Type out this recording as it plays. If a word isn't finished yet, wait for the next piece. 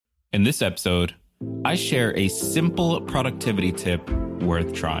In this episode, I share a simple productivity tip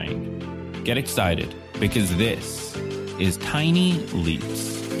worth trying. Get excited because this is Tiny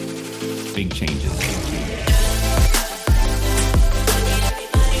Leaps, Big Changes.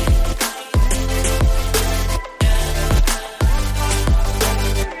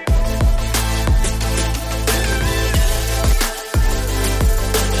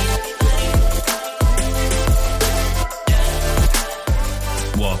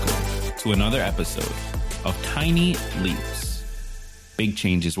 To another episode of Tiny Leaps, Big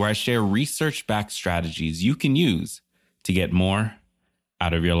Changes, where I share research-backed strategies you can use to get more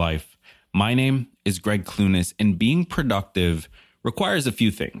out of your life. My name is Greg Clunis, and being productive requires a few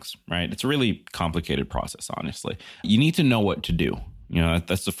things, right? It's a really complicated process, honestly. You need to know what to do. You know,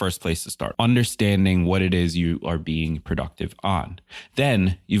 that's the first place to start. Understanding what it is you are being productive on.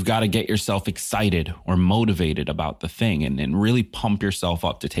 Then you've got to get yourself excited or motivated about the thing and really pump yourself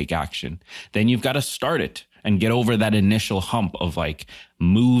up to take action. Then you've got to start it and get over that initial hump of like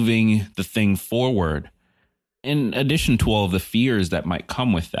moving the thing forward, in addition to all of the fears that might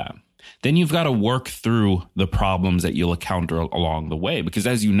come with that. Then you've got to work through the problems that you'll encounter along the way, because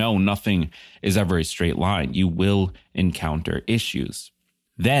as you know, nothing is ever a straight line. You will encounter issues.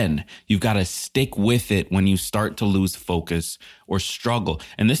 Then you've got to stick with it when you start to lose focus or struggle.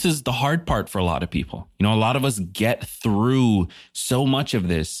 And this is the hard part for a lot of people. You know, a lot of us get through so much of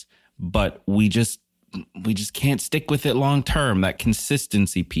this, but we just can't stick with it long term, that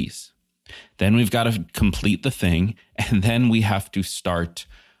consistency piece. Then we've got to complete the thing, and then we have to start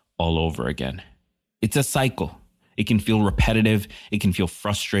all over again. It's a cycle. It can feel repetitive. It can feel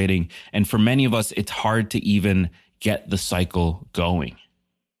frustrating. And for many of us, it's hard to even get the cycle going.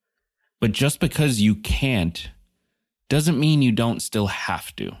 But just because you can't doesn't mean you don't still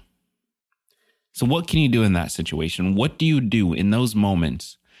have to. So what can you do in that situation? What do you do in those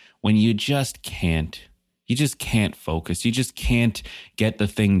moments when you just can't? You just can't focus. You just can't get the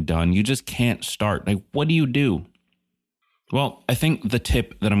thing done. You just can't start. Like, what do you do? Well, I think the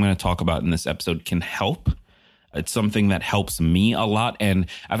tip that I'm going to talk about in this episode can help. It's something that helps me a lot. And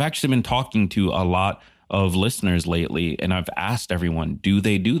I've actually been talking to a lot of listeners lately, and I've asked everyone, do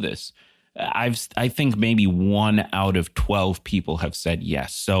they do this? I think maybe 1 out of 12 people have said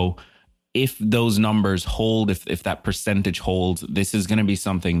yes. So if those numbers hold, if that percentage holds, this is going to be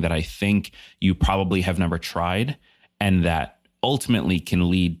something that I think you probably have never tried, and that ultimately can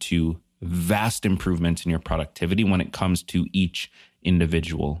lead to vast improvements in your productivity when it comes to each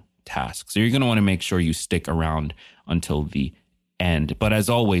individual task. So you're going to want to make sure you stick around until the end. But as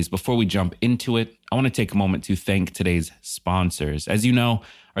always, before we jump into it, I want to take a moment to thank today's sponsors. As you know,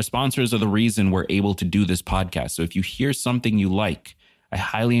 our sponsors are the reason we're able to do this podcast. So if you hear something you like, I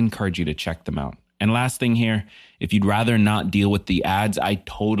highly encourage you to check them out. And last thing here, if you'd rather not deal with the ads, I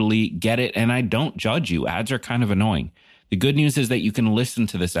totally get it. And I don't judge you. Ads are kind of annoying. The good news is that you can listen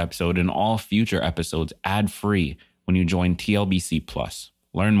to this episode and all future episodes ad-free when you join TLBC Plus.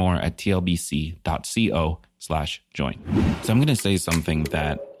 Learn more at tlbc.co/join. So I'm going to say something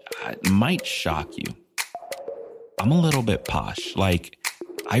that might shock you. I'm a little bit posh. Like,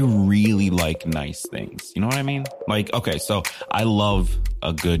 I really like nice things. You know what I mean? Like, okay, so I love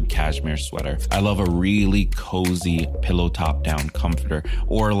a good cashmere sweater. I love a really cozy pillow top down comforter,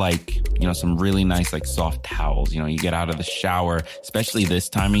 or like, you know, some really nice, like soft towels. You know, you get out of the shower, especially this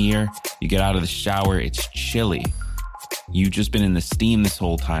time of year, you get out of the shower, it's chilly. You've just been in the steam this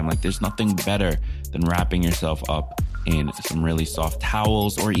whole time. Like, there's nothing better than wrapping yourself up in some really soft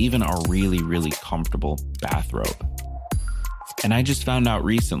towels or even a really, really comfortable bathrobe. And I just found out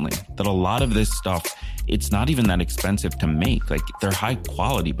recently that a lot of this stuff, it's not even that expensive to make. Like, they're high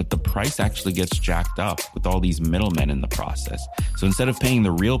quality, but the price actually gets jacked up with all these middlemen in the process. So instead of paying the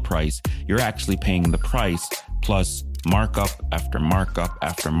real price, you're actually paying the price plus markup after markup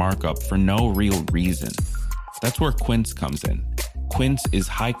after markup for no real reason. That's where Quince comes in. Quince is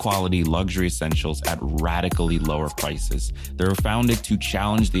high-quality luxury essentials at radically lower prices. They were founded to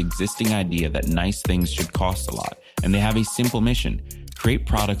challenge the existing idea that nice things should cost a lot. And they have a simple mission: create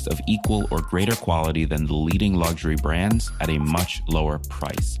products of equal or greater quality than the leading luxury brands at a much lower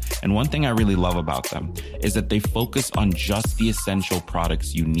price. And one thing I really love about them is that they focus on just the essential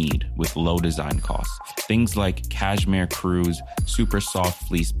products you need with low design costs. Things like cashmere crews, super soft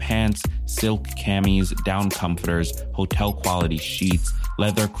fleece pants, silk camis, down comforters, hotel quality sheets,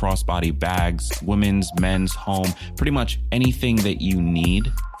 leather crossbody bags, women's, men's, home, pretty much anything that you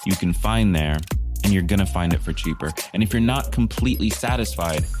need, you can find there. And you're going to find it for cheaper. And if you're not completely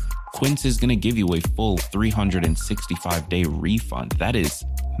satisfied, Quince is going to give you a full 365-day refund. That is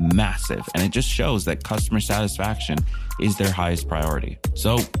massive. And it just shows that customer satisfaction is their highest priority.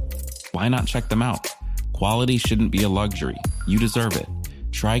 So Why not check them out? Quality shouldn't be a luxury. You deserve it.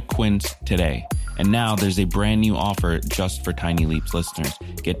 Try Quince today. And now there's a brand new offer just for Tiny Leaps listeners.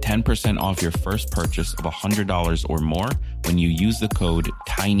 Get 10% off your first purchase of $100 or more when you use the code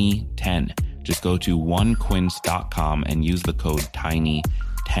TINY10. Just go to onequince.com and use the code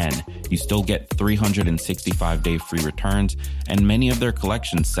TINY10. You still get 365-day free returns, and many of their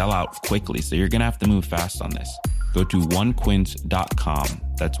collections sell out quickly, so you're going to have to move fast on this. Go to onequince.com.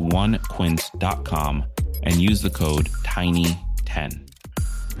 That's onequince.com and use the code TINY10.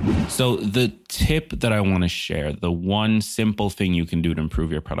 So the tip that I want to share, the one simple thing you can do to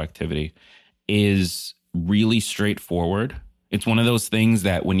improve your productivity, is really straightforward. It's one of those things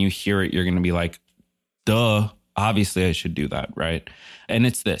that when you hear it, you're going to be like, duh, obviously I should do that, right? And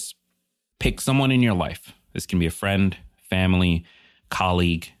it's this: pick someone in your life. This can be a friend, family,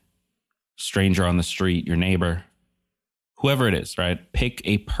 colleague, stranger on the street, your neighbor, whoever it is, right? Pick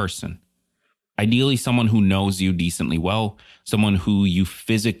a person. Ideally, someone who knows you decently well, someone who you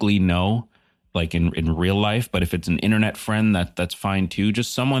physically know, like in real life. But if it's an internet friend, that's fine too.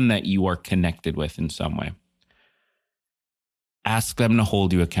 Just someone that you are connected with in some way. Ask them to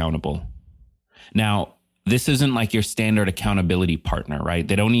hold you accountable. Now, this isn't like your standard accountability partner, right?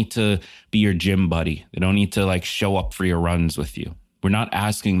 They don't need to be your gym buddy. They don't need to like show up for your runs with you. We're not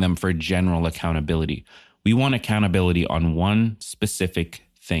asking them for general accountability. We want accountability on one specific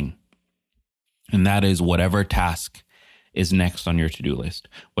thing. And that is whatever task is next on your to-do list.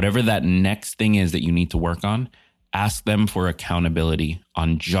 Whatever that next thing is that you need to work on, ask them for accountability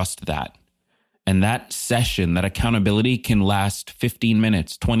on just that. And that session, that accountability can last 15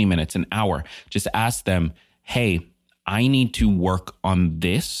 minutes, 20 minutes, an hour. Just ask them, hey, I need to work on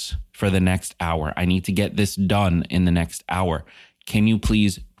this for the next hour. I need to get this done in the next hour. Can you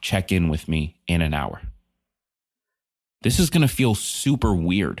please check in with me in an hour? This is going to feel super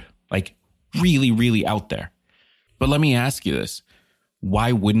weird, like really, really out there. But let me ask you this.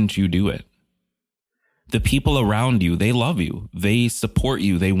 Why wouldn't you do it? The people around you, they love you. They support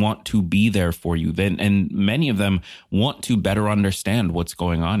you. They want to be there for you. And many of them want to better understand what's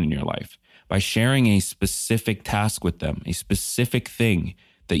going on in your life. By sharing a specific task with them, a specific thing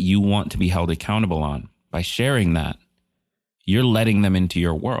that you want to be held accountable on, by sharing that, you're letting them into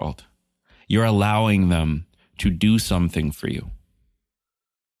your world. You're allowing them to do something for you.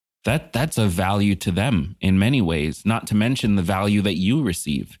 That's a value to them in many ways, not to mention the value that you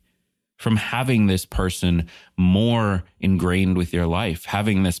receive from having this person more ingrained with your life,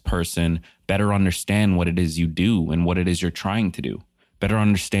 having this person better understand what it is you do and what it is you're trying to do, better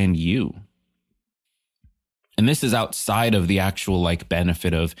understand you. And this is outside of the actual like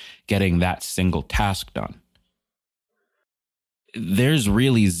benefit of getting that single task done. There's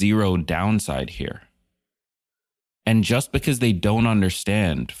really zero downside here. And just because they don't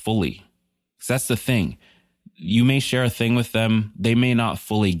understand fully, because that's the thing, you may share a thing with them. They may not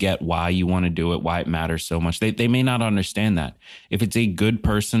fully get why you want to do it, why it matters so much. They may not understand that. If it's a good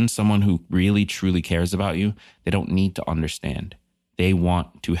person, someone who really, truly cares about you, they don't need to understand. They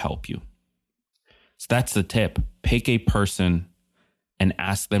want to help you. So that's the tip. Pick a person and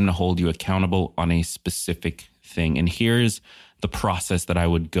ask them to hold you accountable on a specific thing. And here's the process that I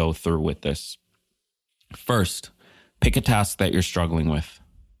would go through with this. First, pick a task that you're struggling with.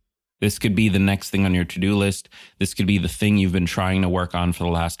 This could be the next thing on your to-do list. This could be the thing you've been trying to work on for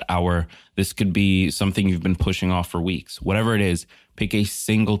the last hour. This could be something you've been pushing off for weeks. Whatever it is, pick a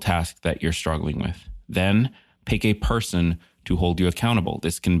single task that you're struggling with. Then pick a person to hold you accountable.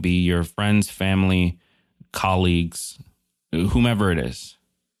 This can be your friends, family, colleagues, whomever it is.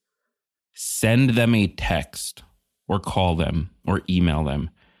 Send them a text or call them or email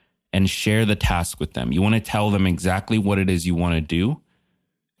them and share the task with them. You want to tell them exactly what it is you want to do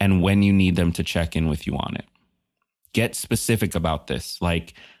and when you need them to check in with you on it. Get specific about this.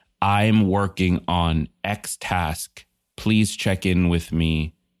 Like, I'm working on X task. Please check in with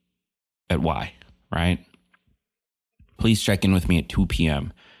me at Y, right? Please check in with me at 2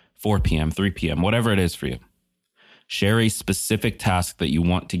 p.m., 4 p.m., 3 p.m., whatever it is for you. Share a specific task that you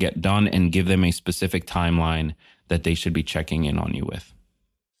want to get done and give them a specific timeline that they should be checking in on you with.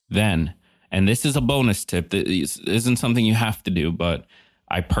 Then, and this is a bonus tip that isn't something you have to do, but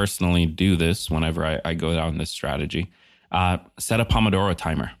I personally do this whenever I go down this strategy. Set a Pomodoro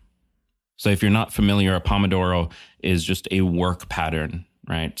timer. So if you're not familiar, a Pomodoro is just a work pattern,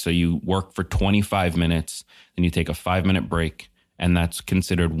 right? So you work for 25 minutes, then you take a 5-minute break, and that's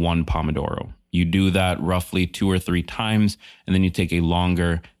considered one Pomodoro. You do that roughly 2 or 3 times, and then you take a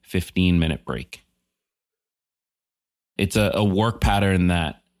longer 15-minute break. It's a work pattern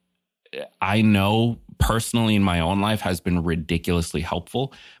that I know personally in my own life has been ridiculously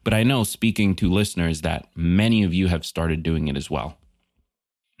helpful. But I know, speaking to listeners, that many of you have started doing it as well.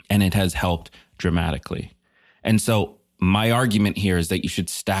 And it has helped dramatically. And so my argument here is that you should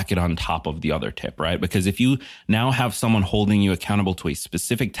stack it on top of the other tip, right? Because if you now have someone holding you accountable to a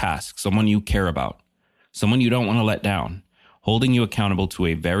specific task, someone you care about, someone you don't want to let down, holding you accountable to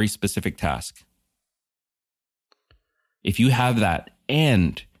a very specific task. If you have that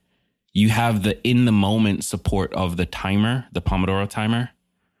and you have the in the moment support of the timer, the Pomodoro timer,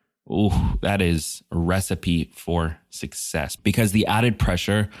 that is a recipe for success, because the added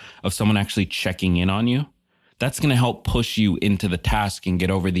pressure of someone actually checking in on you, that's going to help push you into the task and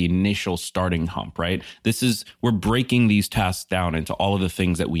get over the initial starting hump, right? We're breaking these tasks down into all of the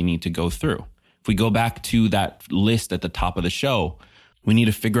things that we need to go through. If we go back to that list at the top of the show, we need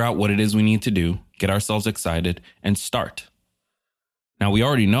to figure out what it is we need to do, get ourselves excited, and start. Now, we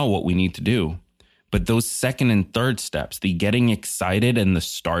already know what we need to do, but those second and third steps, the getting excited and the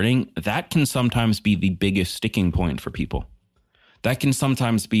starting, that can sometimes be the biggest sticking point for people. That can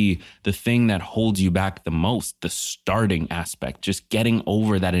sometimes be the thing that holds you back the most, the starting aspect, just getting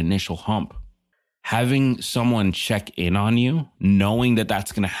over that initial hump. Having someone check in on you, knowing that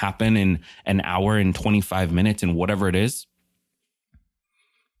that's going to happen in an hour and 25 minutes and whatever it is,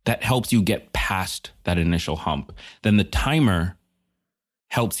 that helps you get past that initial hump. Then the timer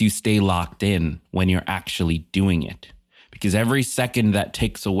helps you stay locked in when you're actually doing it. Because every second that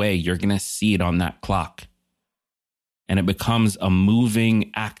ticks away, you're going to see it on that clock. And it becomes a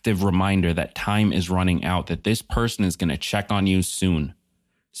moving, active reminder that time is running out, that this person is going to check on you soon.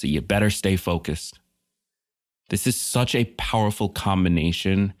 So you better stay focused. This is such a powerful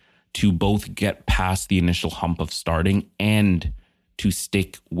combination to both get past the initial hump of starting and to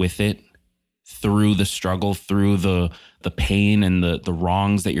stick with it through the struggle, through the pain and the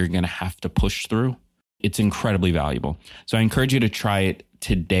wrongs that you're going to have to push through. It's incredibly valuable. So I encourage you to try it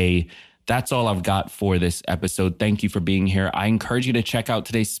today. That's all I've got for this episode. Thank you for being here. I encourage you to check out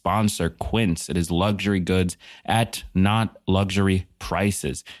today's sponsor, Quince. It is luxury goods at not luxury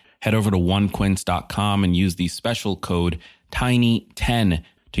prices. Head over to onequince.com and use the special code TINY10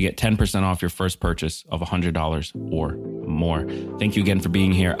 to get 10% off your first purchase of $100 or more. Thank you again for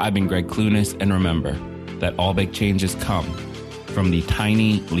being here. I've been Greg Clunis, and remember that all big changes come from the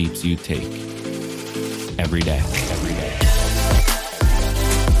tiny leaps you take every day.